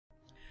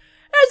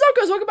up,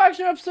 guys? Welcome back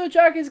to another episode of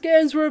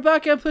JackHatesGames. We're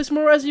back and play some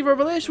more Resident Evil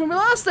Revelation. When we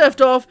last left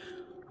off,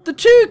 the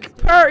two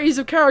parties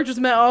of characters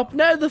met up.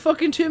 Now the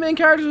fucking two main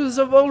characters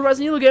of old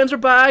Resident Evil games are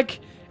back.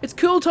 It's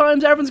cool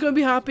times. Everyone's gonna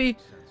be happy.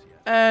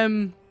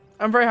 I'm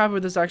very happy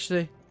with this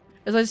actually.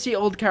 As I see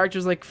old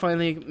characters like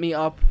finally meet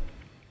up.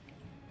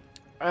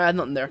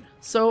 Nothing there.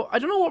 So I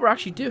don't know what we're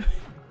actually doing.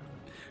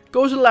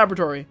 Go to the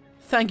laboratory.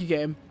 Thank you,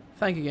 game.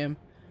 Thank you, game.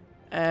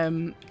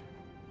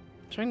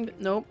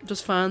 Nope,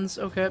 just fans.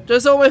 Okay,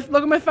 just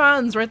look at my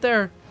fans right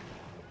there.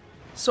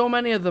 So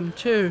many of them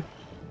too.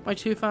 My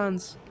two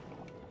fans.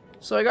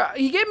 So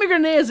he gave me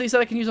grenades that he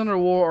said I can use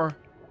underwater.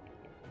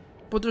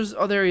 But there's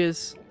there he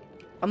is.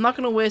 I'm not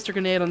gonna waste a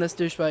grenade on this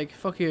douchebag.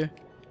 Fuck you.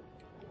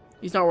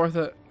 He's not worth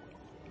it.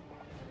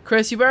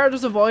 Chris, you better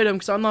just avoid him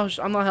because I'm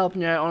not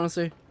helping you out,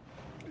 honestly.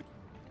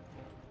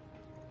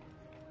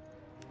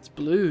 It's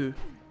blue.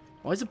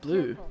 Why is it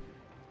blue?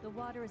 The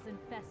water is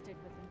infested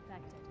with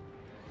infected.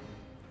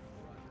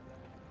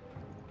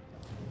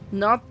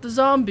 Not the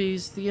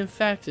zombies, the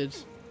infected.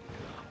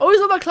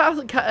 Always love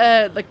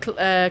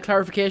that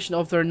clarification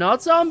of they're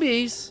not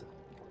zombies.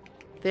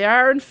 They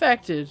are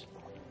infected.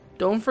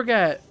 Don't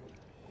forget.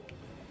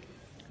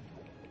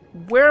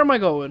 Where am I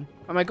going?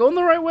 Am I going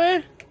the right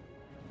way?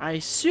 I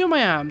assume I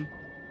am.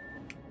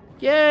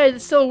 Yeah,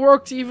 it still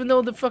works even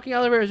though the fucking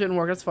elevator didn't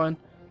work. That's fine.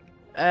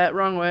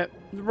 Wrong way.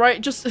 Right,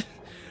 just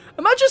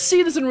imagine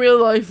seeing this in real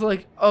life.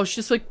 Like, oh, she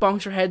just like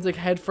bonks her head like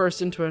head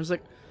first into it. It's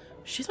like,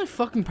 she's my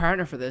fucking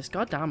partner for this.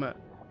 God damn it.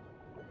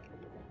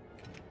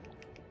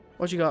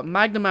 What you got?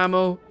 Magnum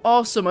ammo.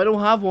 Awesome. I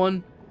don't have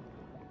one.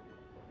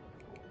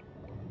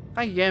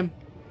 Thank you, game.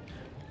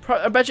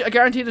 I bet you. I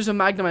guarantee there's a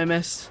Magnum I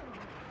missed,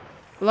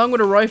 along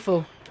with a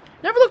rifle.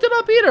 Never looked it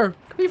up either.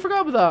 Completely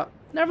forgot about that.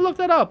 Never looked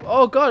that up.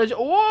 Oh god.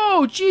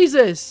 Whoa,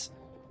 Jesus.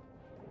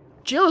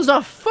 Jill is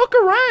not fuck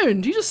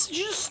around. She just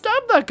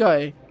stabbed that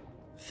guy.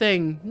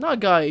 Thing. Not a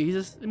guy. He's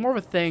just more of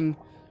a thing.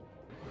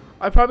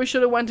 I probably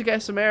should have went to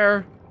get some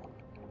air.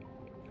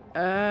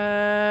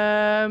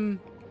 I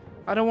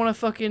don't want a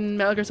fucking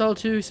Metal Gear Solid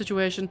 2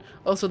 situation.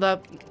 Also,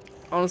 that,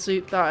 honestly,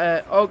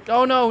 that,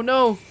 oh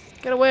no,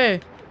 get away,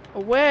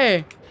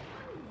 away.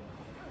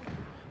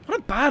 What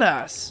a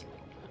badass.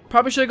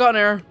 Probably should have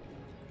gotten air.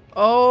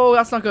 Oh,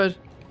 that's not good.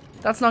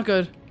 That's not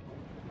good.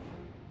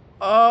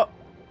 Oh,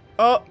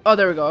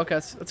 there we go. Okay,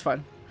 that's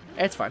fine.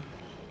 It's fine.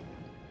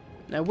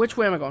 Now, which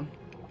way am I going?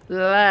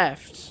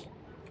 Left.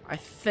 I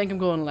think I'm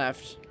going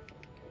left.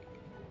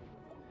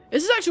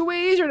 This is actually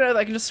way easier now that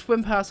I can just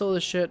swim past all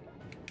this shit.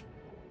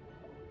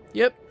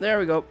 Yep, there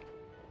we go.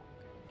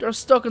 They're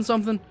stuck in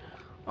something.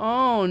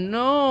 Oh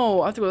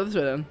no, I have to go this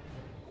way then.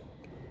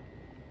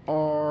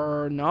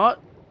 Or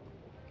not?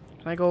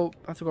 Can I go?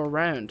 I have to go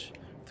around. I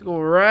have to go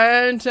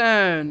around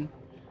town.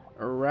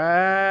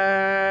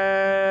 Around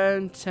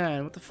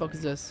town. What the fuck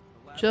is this?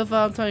 Jill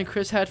Valentine,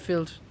 Chris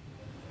Hadfield.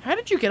 How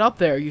did you get up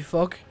there, you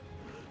fuck?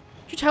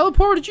 Did you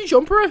teleport? Did you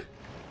jump her?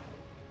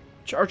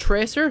 Or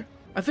Tracer?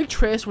 I think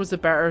Tracer was the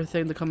better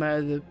thing to come out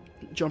of the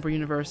Jumper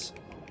universe.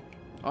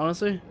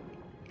 Honestly.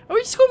 Are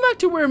we just going back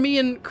to where me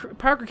and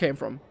Parker came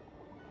from?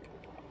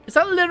 Is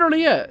that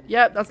literally it?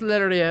 Yeah, that's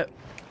literally it.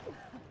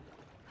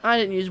 I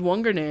didn't use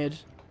one grenade.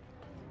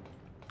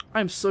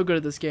 I'm so good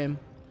at this game.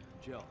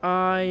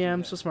 I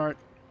am so smart.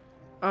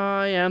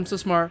 I am so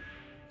smart.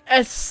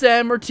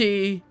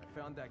 SMRT.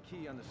 Found that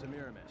key on the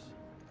Semiramis.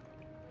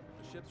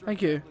 The ships are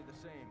Thank you. exactly the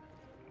same,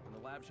 and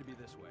the lab should be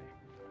this way.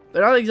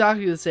 They're not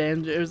exactly the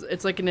same.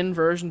 It's like an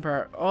inversion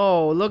part.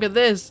 Oh, look at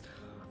this.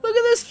 Look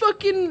at this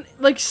fucking,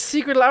 like,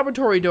 secret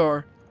laboratory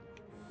door.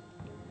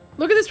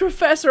 Look at this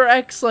Professor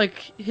X,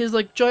 like, his,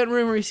 like, giant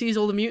room where he sees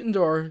all the mutant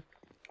door.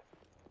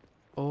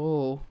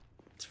 Oh.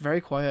 It's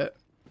very quiet.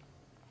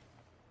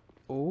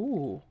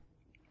 Oh.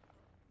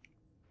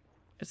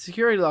 It's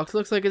security locks.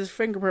 Looks like it's a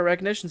fingerprint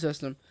recognition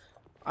system.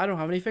 I don't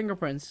have any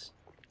fingerprints.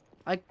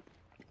 I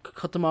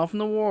cut them off in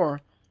the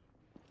war.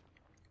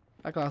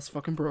 That glass is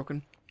fucking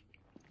broken.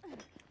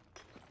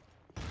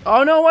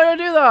 Oh no, why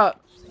did I do that?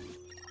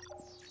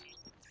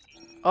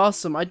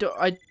 Awesome. I don't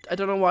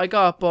know what I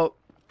got, but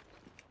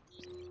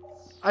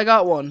I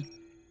got one.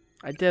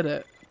 I did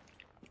it.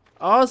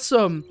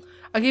 Awesome.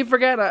 I keep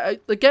forgetting.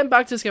 Like, getting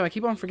back to this game, I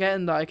keep on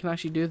forgetting that I can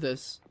actually do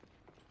this.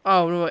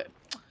 Oh no, wait.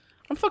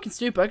 I'm fucking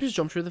stupid. I can just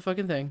jump through the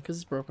fucking thing because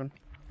it's broken.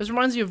 This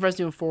reminds me of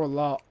Resident Evil 4 a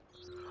lot.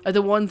 Like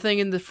the one thing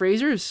in the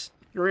freezers.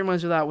 It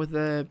reminds me of that with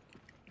the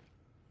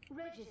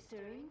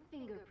Registering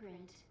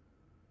fingerprint.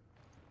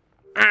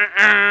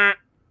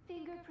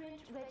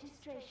 Fingerprint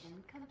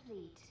registration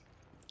complete.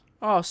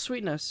 Oh,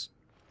 sweetness.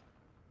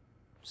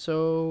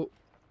 So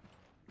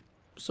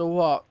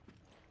what?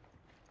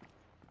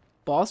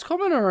 Boss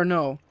coming or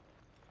no?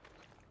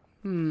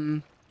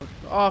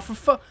 Oh, for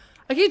fuck!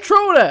 I keep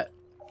throwing it.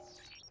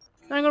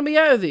 I'm gonna be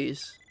out of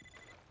these.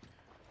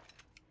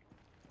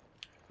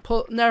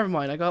 Never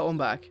mind. I got one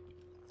back.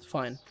 It's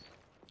fine.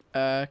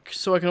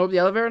 So I can open the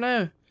elevator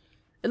now.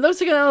 It looks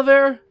like an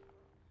elevator.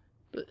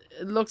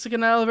 It looks like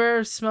an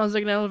elevator. Smells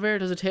like an elevator.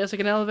 Does it taste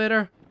like an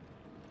elevator?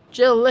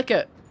 Jill, lick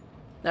it.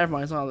 Never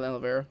mind. It's not an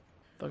elevator.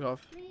 Fuck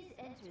off. Please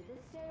enter the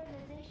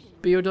sterilization.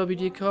 BOW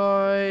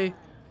decoy.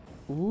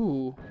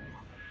 Ooh.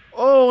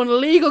 Oh, an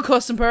illegal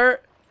custom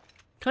part.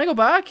 Can I go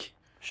back?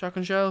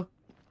 Shotgun shell.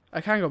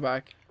 I can go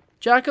back.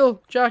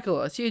 Jackal. Jackal.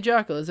 I see a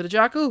jackal. Is it a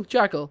jackal?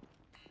 Jackal.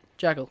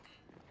 Jackal.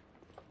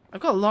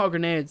 I've got a lot of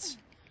grenades.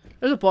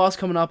 There's a boss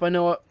coming up. I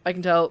know it. I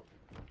can tell.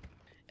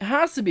 It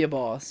has to be a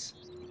boss.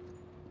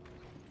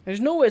 There's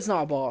no way it's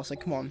not a boss.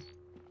 Like, come on.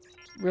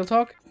 Real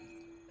talk?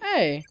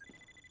 Hey.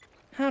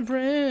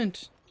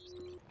 Handprint.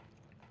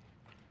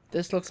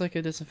 This looks like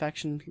a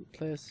disinfection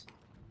place.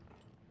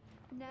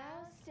 Now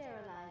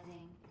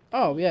sterilizing.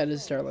 Oh, yeah, it is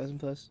a sterilizing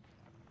place.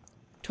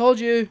 Told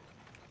you.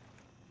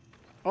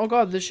 Oh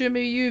god, there shouldn't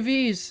be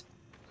UVs.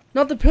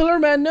 Not the pillar,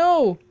 man,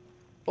 no!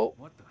 Oh.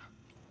 What the?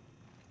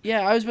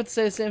 Yeah, I was about to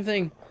say the same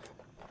thing.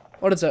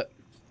 What is it?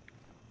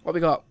 What we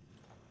got?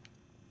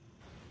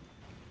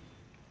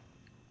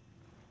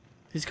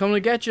 He's coming to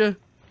get you.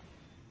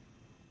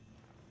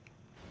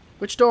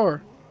 Which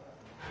door?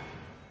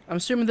 I'm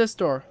assuming this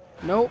door.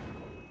 Nope.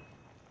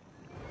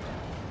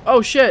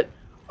 Oh shit!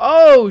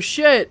 Oh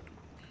shit!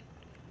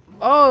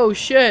 Oh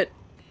shit!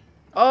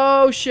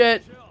 Oh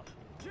shit!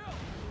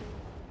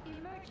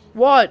 Emergency.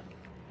 What?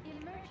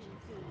 Emergency.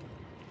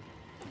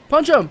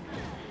 Punch him!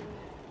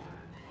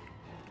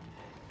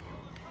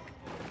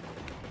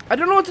 I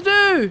don't know what to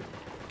do!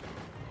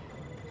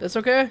 That's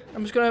okay.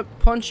 I'm just gonna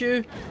punch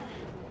you.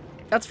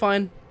 That's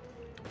fine.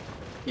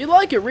 You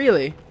like it,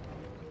 really?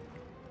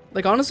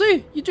 Like,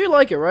 honestly? You do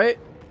like it, right?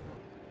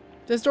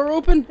 Did this door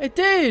open? It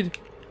did!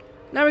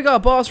 Now we got a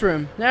boss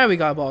room. Now we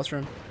got a boss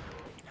room.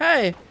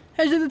 Hey!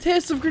 How's the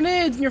taste of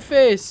grenades in your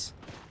face?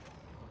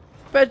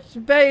 Bet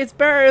it's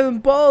better than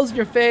balls in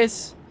your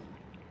face.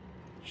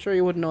 Sure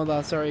you wouldn't know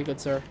that. Sorry, good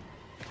sir.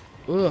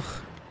 Ugh.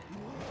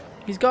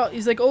 He's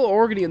like all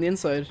organy on the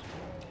inside.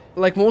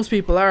 Like most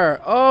people are.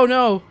 Oh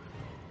no!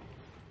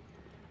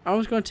 I'm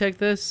just gonna take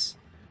this.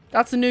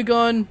 That's a new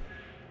gun.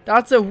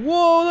 That's a—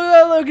 whoa, look at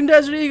that looking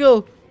Desert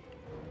Eagle!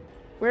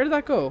 Where did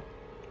that go?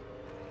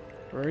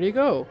 Where did he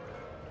go?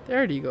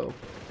 There did he go?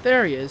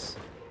 There he is.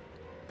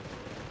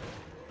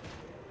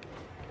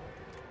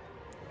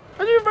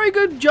 I did a very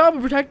good job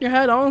of protecting your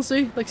head,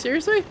 honestly. Like,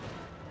 seriously?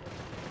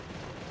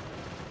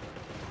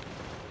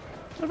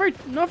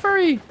 Not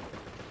very.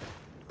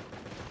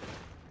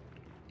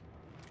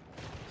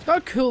 It's got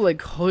a cool,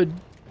 like, hood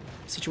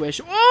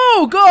situation.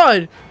 Oh,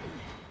 God!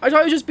 I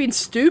thought he was just being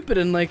stupid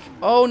and, like,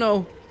 oh,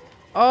 no.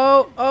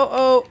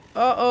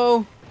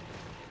 Oh.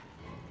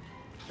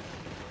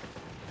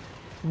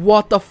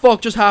 What the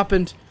fuck just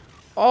happened?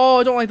 Oh,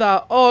 I don't like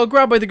that. Oh,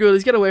 grab by the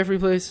ghoulies. Get away from me,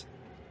 please.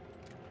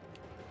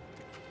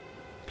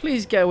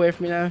 Please get away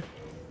from me now.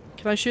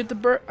 Can I shoot the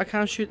bird? I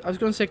can't shoot. I was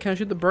going to say, can I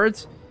shoot the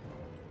birds?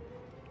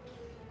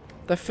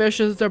 The fish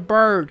is the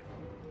bird.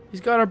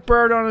 He's got a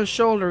bird on his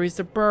shoulder. He's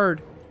the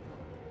bird.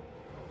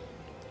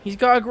 He's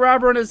got a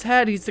grabber on his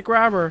head. He's the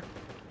grabber.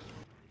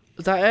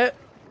 Is that it?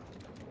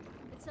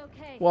 It's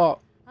okay. What?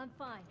 I'm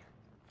fine.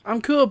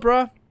 I'm cool,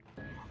 bruh.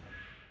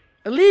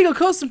 Illegal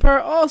custom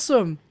part.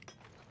 Awesome.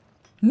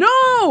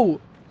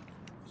 No!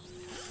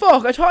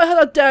 Fuck, I thought I had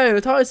that down. I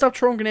thought I stopped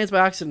throwing grenades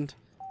by accident.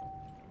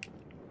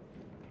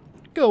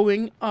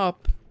 Going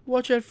up.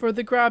 Watch out for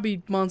the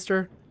grabby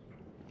monster.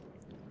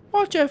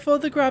 Watch out for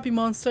the grabby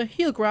monster.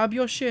 He'll grab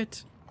your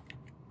shit.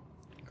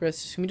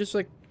 Chris, can we just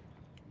like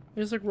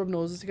rub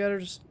noses together?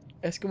 Just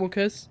Eskimo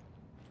kiss?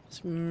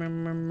 Just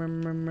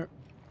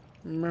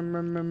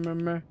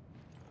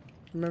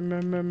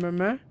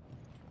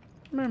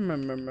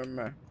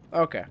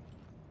okay.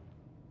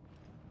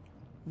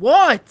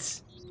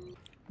 What?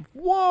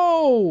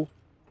 Whoa!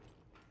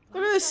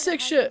 Look at this sick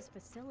shit.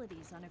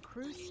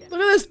 Look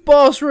at this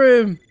boss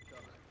room.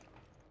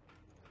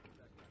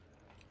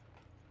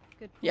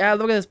 Yeah,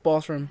 look at this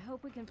boss room.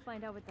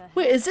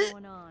 Wait, is it?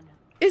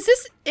 Is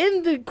this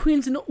in the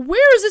Queen Zenobia?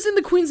 Where is this in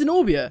the Queen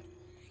Zenobia?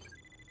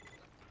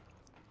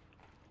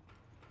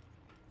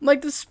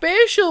 Like the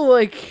spatial,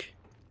 like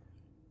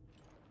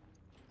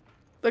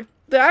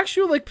the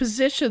actual like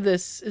position of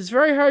this is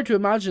very hard to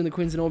imagine in the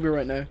Queen Zenobia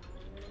right now.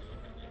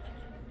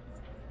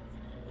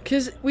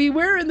 Cause we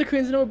were in the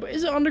Queen Zenobia, but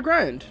is it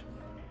underground?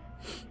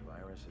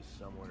 Virus is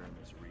somewhere in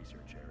this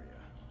research area.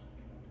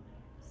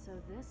 So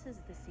this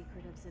is the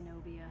secret of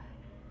Zenobia.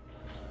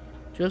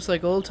 Just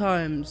like old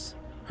times.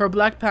 Her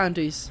black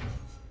panties.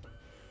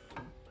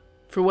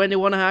 For when they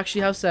want to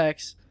actually have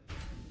sex.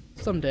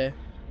 Someday.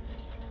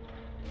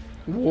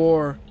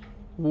 War.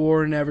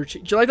 War never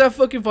changes. Do you like that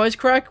fucking voice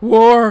crack?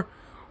 War.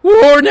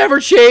 War never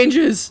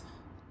changes.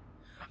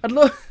 I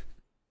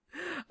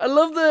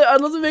love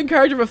the main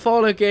character of a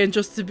Fallout game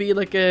just to be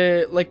like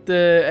the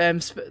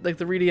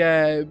really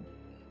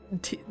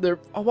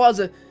what was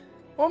it?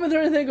 What am I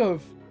trying to think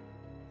of?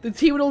 The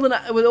team with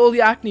all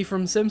the acne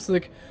from Simpsons,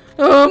 like,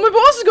 oh, my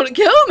boss is gonna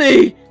kill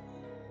me.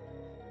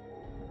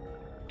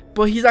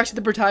 But he's actually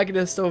the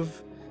protagonist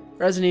of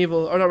Resident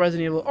Evil, or not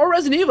Resident Evil, or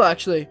Resident Evil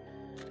actually.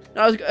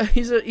 No,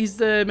 he's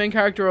the main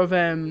character of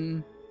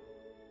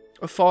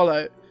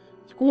Fallout.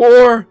 It's like,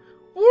 war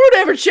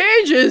never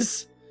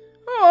changes.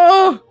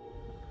 Oh,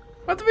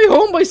 I have to be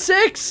home by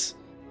 6.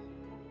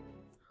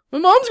 My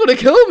mom's gonna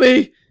kill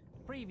me!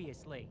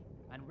 Previously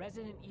on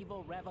Resident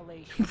Evil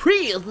Revelation.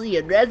 Previously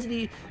in Resident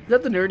Evil. Is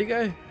that the nerdy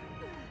guy?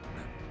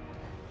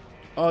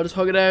 Oh, just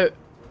hug it out.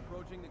 We're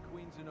approaching the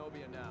Queen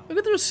Zenobia now. Look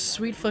at their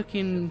sweet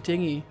fucking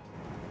dinghy.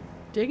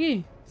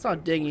 Dinghy? It's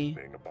not dinghy.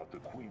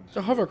 It's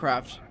a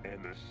hovercraft.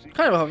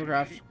 Kind of a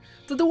hovercraft. Is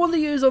that the one they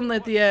use on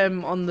like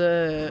on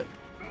the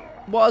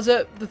what is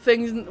it? The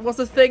thing? What's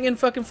the thing in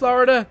fucking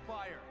Florida?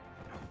 Fire.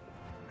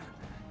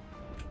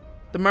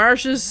 The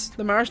marshes?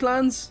 The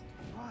marshlands?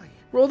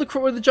 Where all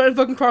where the giant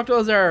fucking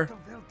crocodiles are.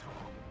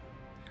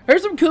 I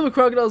heard some cool with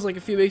crocodiles like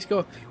a few weeks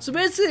ago. So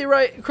basically,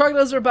 right,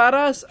 crocodiles are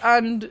badass,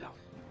 and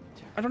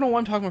I don't know why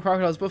I'm talking about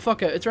crocodiles, but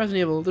fuck it, it's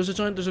Resident Evil. There's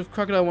a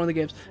crocodile in one of the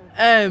games.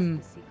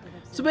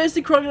 So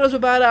basically, crocodiles are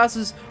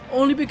badasses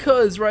only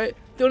because, right,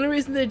 the only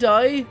reason they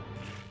die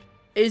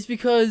is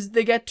because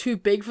they get too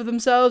big for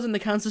themselves and they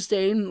can't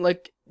sustain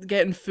like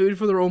getting food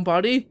for their own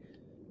body.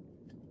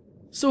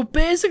 So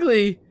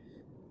basically,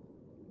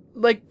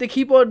 like they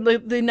keep on,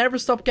 like they never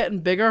stop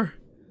getting bigger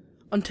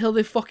until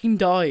they fucking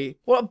die.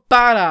 What a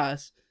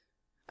badass!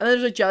 And then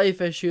there's like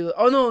jellyfish who,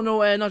 oh no,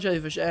 not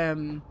jellyfish,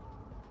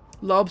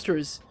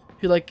 lobsters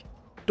who like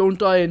don't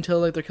die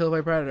until like they're killed by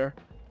a predator.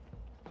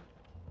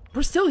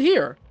 We're still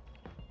here.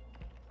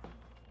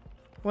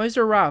 Why is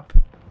there a rap?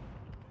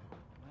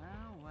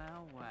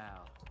 Well.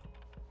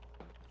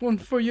 One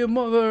for your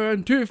mother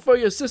and two for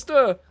your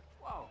sister.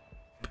 Whoa.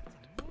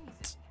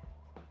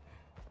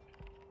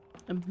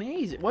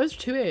 Amazing. Why is there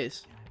two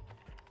A's?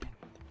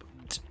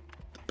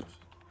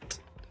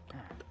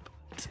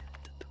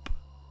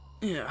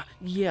 Yeah.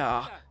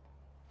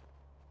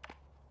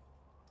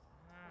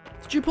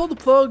 Did you pull the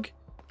plug?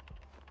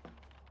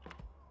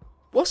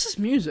 What's this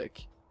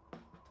music?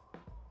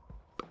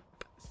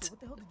 So what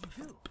the hell did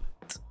you do?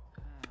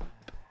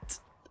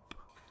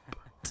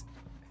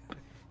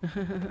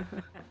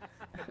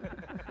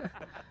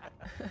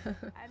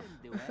 I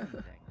didn't do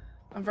anything.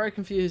 I'm very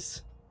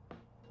confused.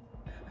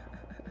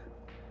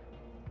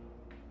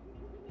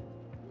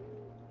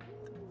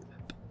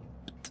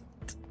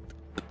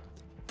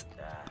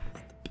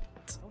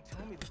 Don't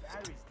tell me the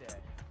battery's dead.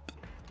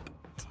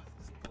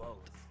 This blows.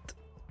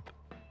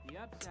 The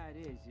upside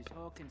is this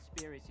whole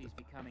conspiracy is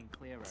becoming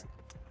clearer.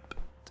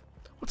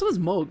 What's on his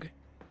mug?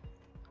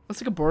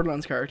 That's like a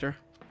Borderlands character.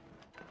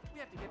 We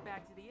have to get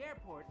back to the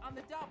airport on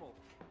the double.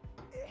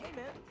 Hey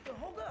man,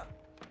 hold up.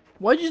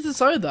 Why did you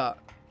decide that?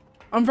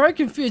 I'm very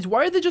confused.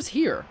 Why are they just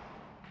here?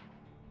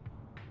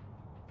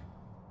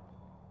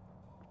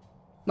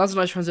 That's a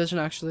nice transition,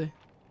 actually.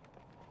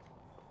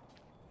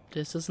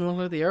 This doesn't look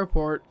like the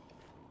airport.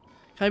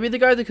 Can I be the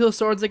guy with the cool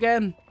swords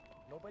again?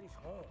 Nobody's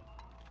home.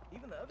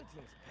 Even the other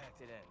teams packed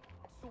it in.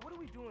 So what are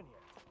we doing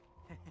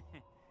here?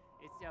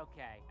 It's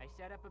okay. I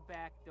set up a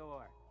back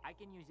door. I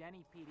can use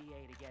any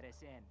PDA to get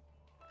us in.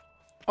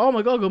 Oh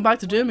my god, going back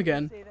to Doom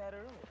again. Say that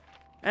earlier.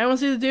 Anyone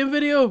see the Doom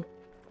video?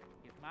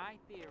 If my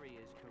theory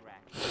is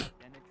correct,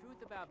 then the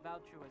truth about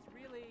Veltro is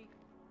really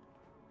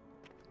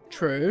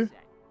True.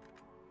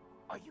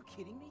 Are you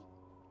kidding me?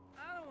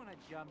 I don't want to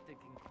jump to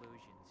conclusions.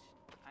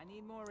 I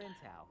need more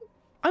intel.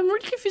 I'm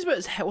really confused about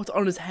his head. What's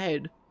on his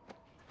head?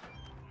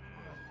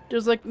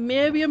 There's like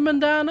maybe a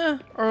bandana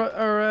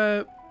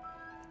or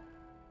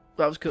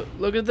that was cool.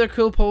 Look at their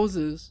cool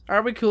poses.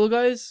 Aren't we cool,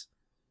 guys?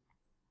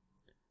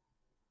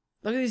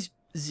 Look at these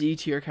Z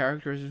tier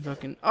characters and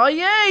fucking. Oh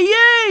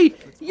yay!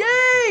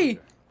 Yay!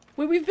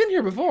 Wait, we've been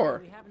here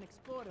before. We haven't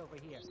explored over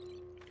here.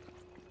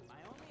 My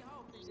only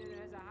hope is that it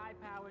has a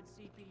high-powered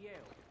CPU.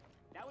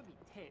 That would be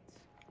tits.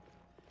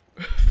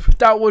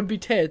 That would be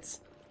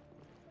tits.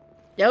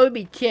 That would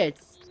be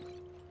tits.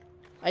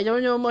 I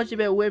don't know much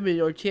about women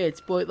or tits,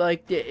 but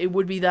like it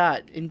would be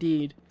that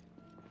indeed.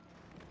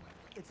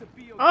 It's a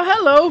BO. Oh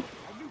hello!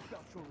 I knew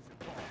Veltro was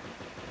involved.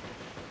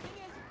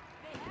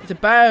 It's a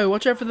bow.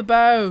 Watch out for the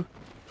bow. Do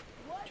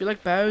you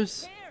like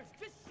bows? Bears,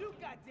 just shoot,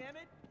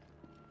 goddammit!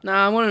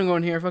 Nah, I'm gonna go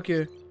in here. Fuck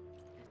you.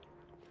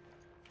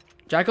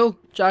 Jackal?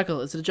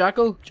 Jackal. Is it a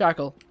jackal?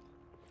 Jackal.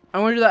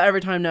 I'm gonna do that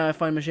every time now I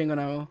find machine gun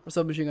ammo or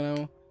submachine gun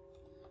ammo.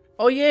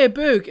 Oh yeah,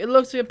 Book. It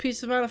looks like a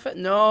piece of manifest.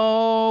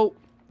 No.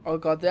 Oh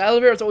god, the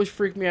elevators always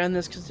freak me out in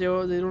this because they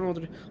don't know what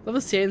to do. Love the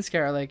Saiyan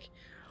scare. Like,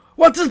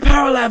 what's his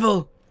power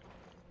level?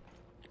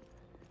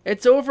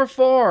 It's over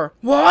 4.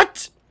 What?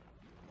 Is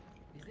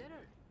that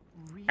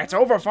a real It's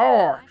over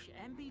 4.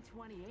 MB-28?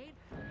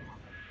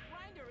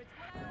 Grinder, it's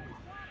what I always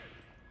wanted.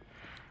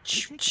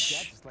 You take that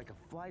just like a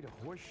flight of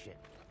horse shit.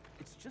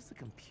 It's just a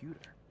computer.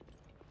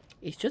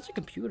 It's just a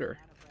computer.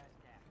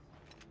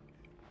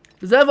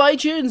 Does that have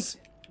iTunes?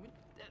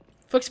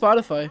 Fuck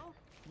Spotify.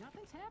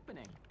 Nothing's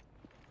happening.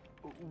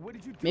 What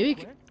did you do, Maybe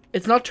Clint?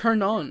 it's not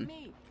turned on.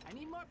 Me, I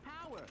need more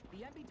power. The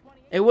MB-28.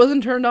 It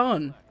wasn't turned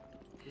on.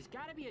 There's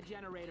gotta be a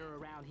generator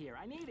around here.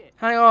 I need it.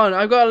 Hang on,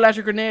 I've got an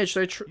electric grenade. Should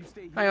I You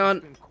stay here hang and on.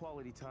 spend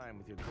quality time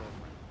with your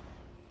girlfriend.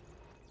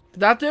 Did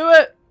that do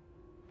it?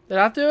 Did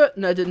that do it?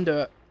 No, it didn't do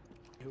it.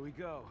 Here we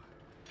go.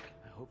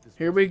 I hope this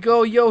Here we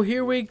go, yo.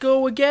 Here we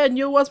go again.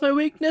 Yo, what's my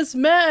weakness,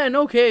 man?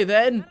 Okay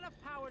then. Not enough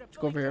power to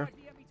go over here. fully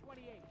charge the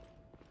MB-28.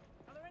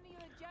 Are there any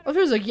other I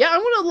was like, yeah,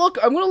 I'm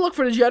gonna look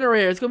for the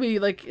generator. It's gonna be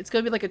like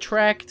a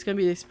trek. It's gonna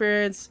be an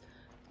experience.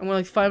 I'm gonna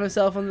like find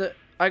myself on the.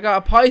 I got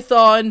a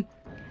python.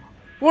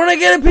 Wanna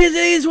get a piece of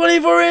these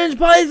 24-inch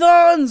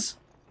pythons?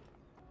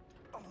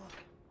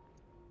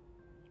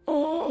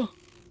 Oh,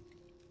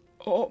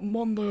 oh,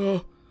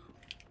 Monday.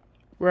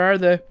 Where are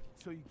they?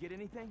 So you get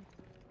anything?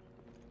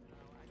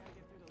 I gotta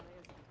get through the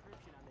layers of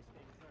encryption on this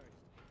thing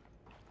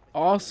first.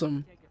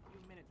 Awesome. Take a few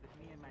minutes with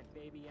me and my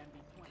baby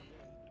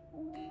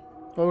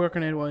MB-28. What about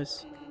grenade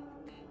wise?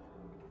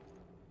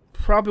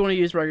 Probably want to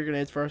use regular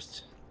grenades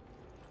first.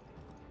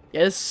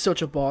 Yeah, this is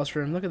such a boss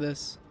room. Look at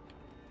this.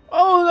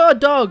 Oh god,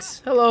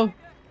 dogs. Hello.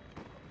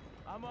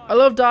 I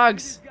love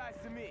dogs. These guys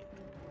to me.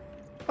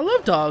 I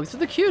love dogs. They're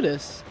the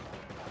cutest.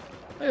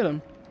 Look at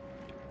them.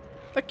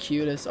 The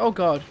cutest. Oh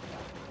god.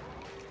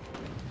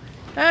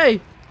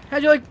 Hey,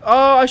 how'd you like?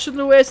 Oh, I shouldn't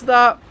have wasted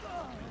that.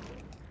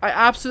 I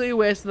absolutely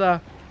wasted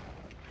that.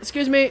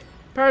 Excuse me.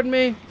 Pardon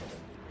me.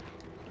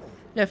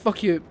 Yeah,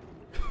 fuck you.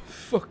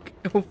 Fuck.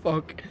 Oh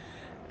fuck.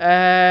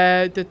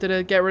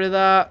 Get rid of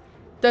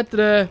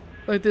that.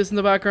 Like this in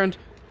the background.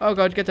 Oh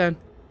god, get down.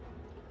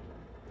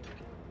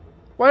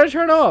 Why did I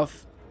turn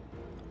off?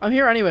 I'm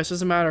here anyway, so it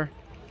doesn't matter.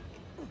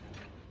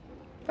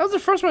 That was the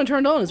first one I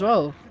turned on as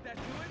well. Did that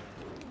do it?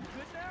 You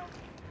good now?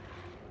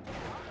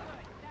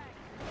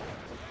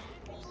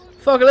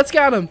 Fuck it, let's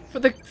get him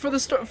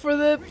for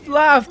the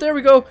laugh. There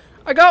we go.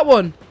 I got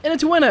one. In it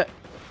to win it.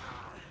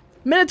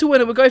 Minute to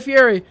win it with Guy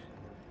Fieri.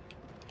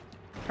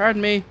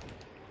 Pardon me.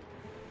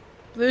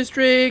 Blue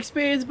streak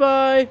speeds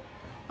by.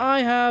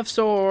 I have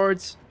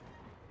swords.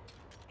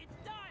 It's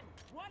done!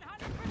 100%,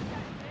 baby!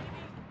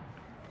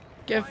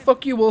 Get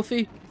fuck you,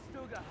 Wolfie.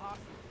 Still got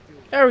hostages to do.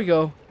 There we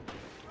go.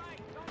 Right,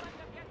 don't let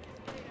them get this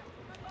data.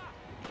 Good luck!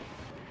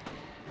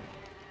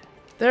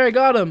 There, I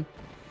got him.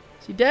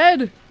 Is he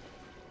dead?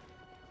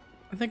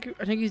 I think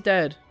he's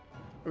dead.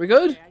 Are we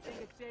good? Okay, I think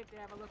it's safe to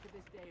have a look at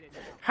this data now.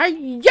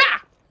 Hi-ya!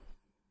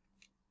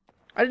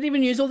 I didn't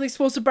even use all the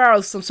explosive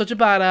barrels. I'm such a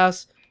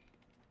badass.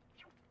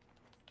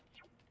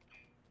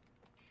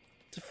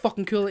 It's a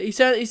fucking cool. He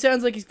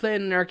sounds like he's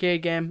playing an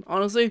arcade game.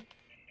 Honestly.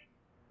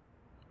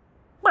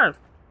 Burr,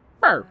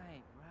 burr.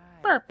 Right.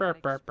 Burr, That burr,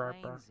 burr,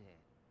 explains burr.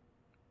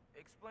 it.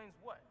 Explains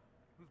what?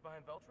 Who's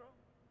behind Veltro?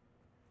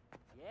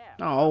 Yeah,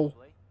 No.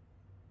 probably.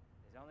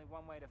 There's only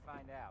one way to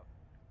find out.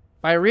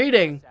 By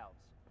reading. Ourselves.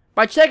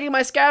 By checking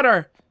my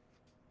scatter.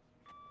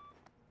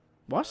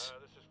 What?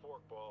 This is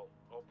Forkball.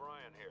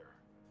 O'Brien here.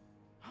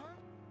 Huh?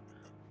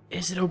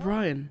 Is it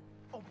O'Brien?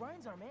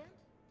 O'Brien's our man?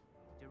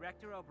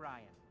 Director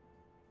O'Brien.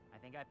 I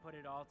think I put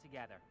it all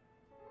together.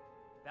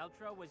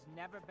 Veltro was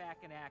never back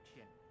in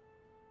action.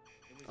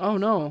 It was Oh, all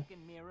no. smoke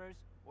and mirrors,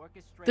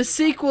 orchestrated The by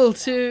sequel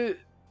himself. to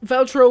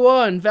Veltro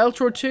 1,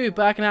 Veltro 2,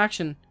 back in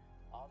action.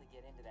 All to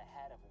get into the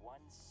head of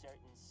one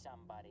certain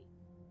somebody.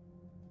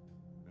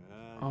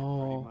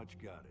 Oh. Pretty much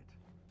got it.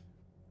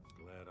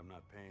 Glad I'm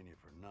not paying you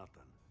for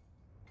nothing.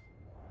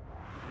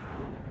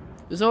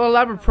 There's an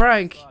elaborate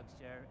prank. Log,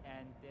 sir,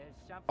 and there's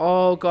something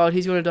Oh missing. god,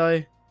 he's gonna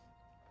die.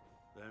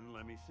 Then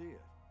let me see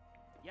it.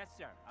 Yes,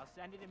 sir. I'll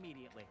send it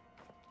immediately.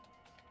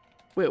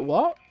 Wait,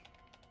 what?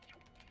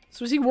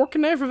 So is he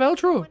working there for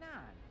Veltro? What's going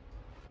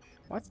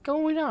on? What's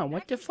going on?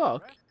 What the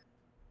fuck?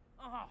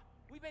 Oh,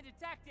 we've been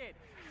detected.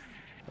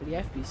 The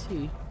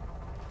FBC.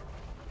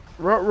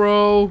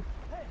 Ruh-roh.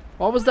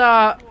 What was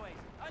that? Boys,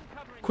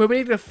 uncovering Quit, we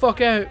need to get the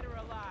fuck out. dead or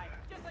alive,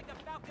 just like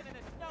a falcon and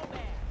a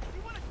snowman.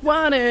 You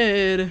wanna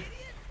Wanted.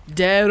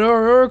 Dead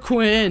or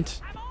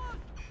Quint. I'm on.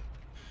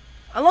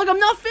 And look, I'm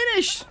not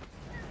finished.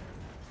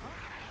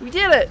 We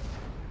did it.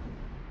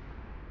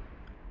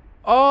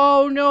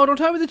 Oh no, don't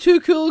tell me the two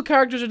cool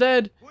characters are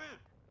dead. Quinn!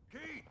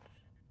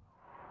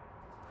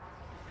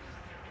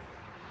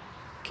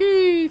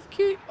 Keith!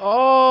 Keith.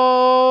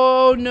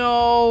 Oh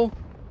no.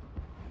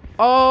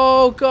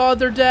 Oh god,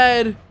 they're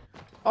dead.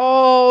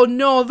 Oh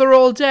no, they're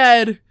all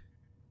dead.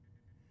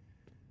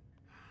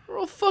 They're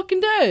all fucking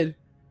dead.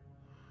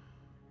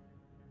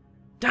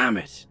 Damn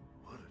it.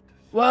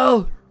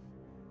 Well,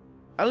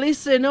 at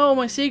least they know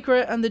my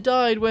secret and they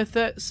died with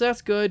it, so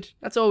that's good.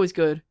 That's always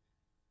good.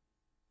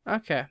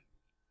 Okay.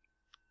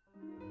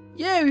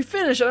 Yeah, we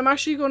finished, and I'm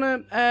actually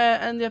gonna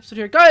end the episode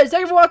here. Guys,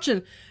 thank you for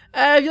watching.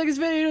 If you like this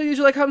video,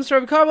 usually like, comment,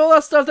 subscribe, comment, all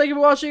that stuff. Thank you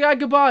for watching, and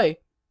goodbye.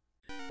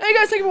 Hey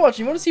guys, thank you for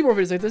watching. If you want to see more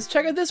videos like this,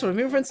 check out this one.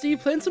 Me and my friend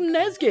Steve playing some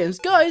NES games.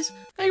 Guys,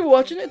 thank you for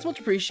watching. It's much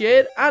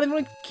appreciated. And if you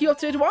want to keep up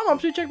to date with what I'm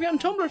up to, check me out on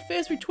Tumblr,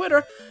 Facebook,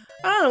 Twitter,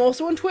 and I'm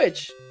also on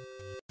Twitch.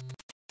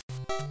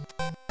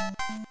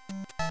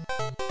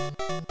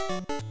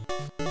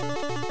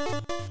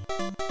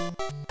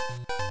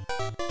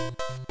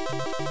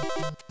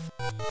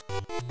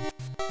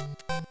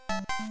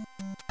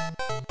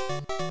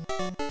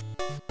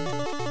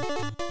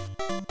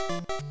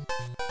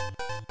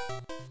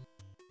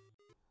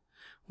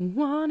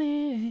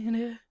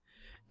 Wanted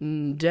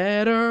it,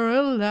 dead or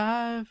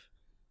alive.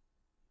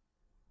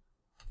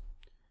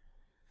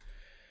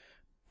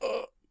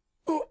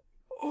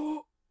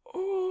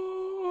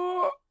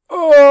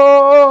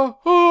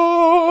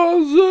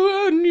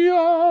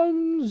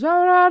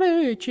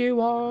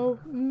 Konnichiwa,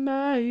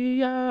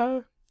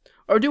 Maya.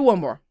 Or do one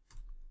more.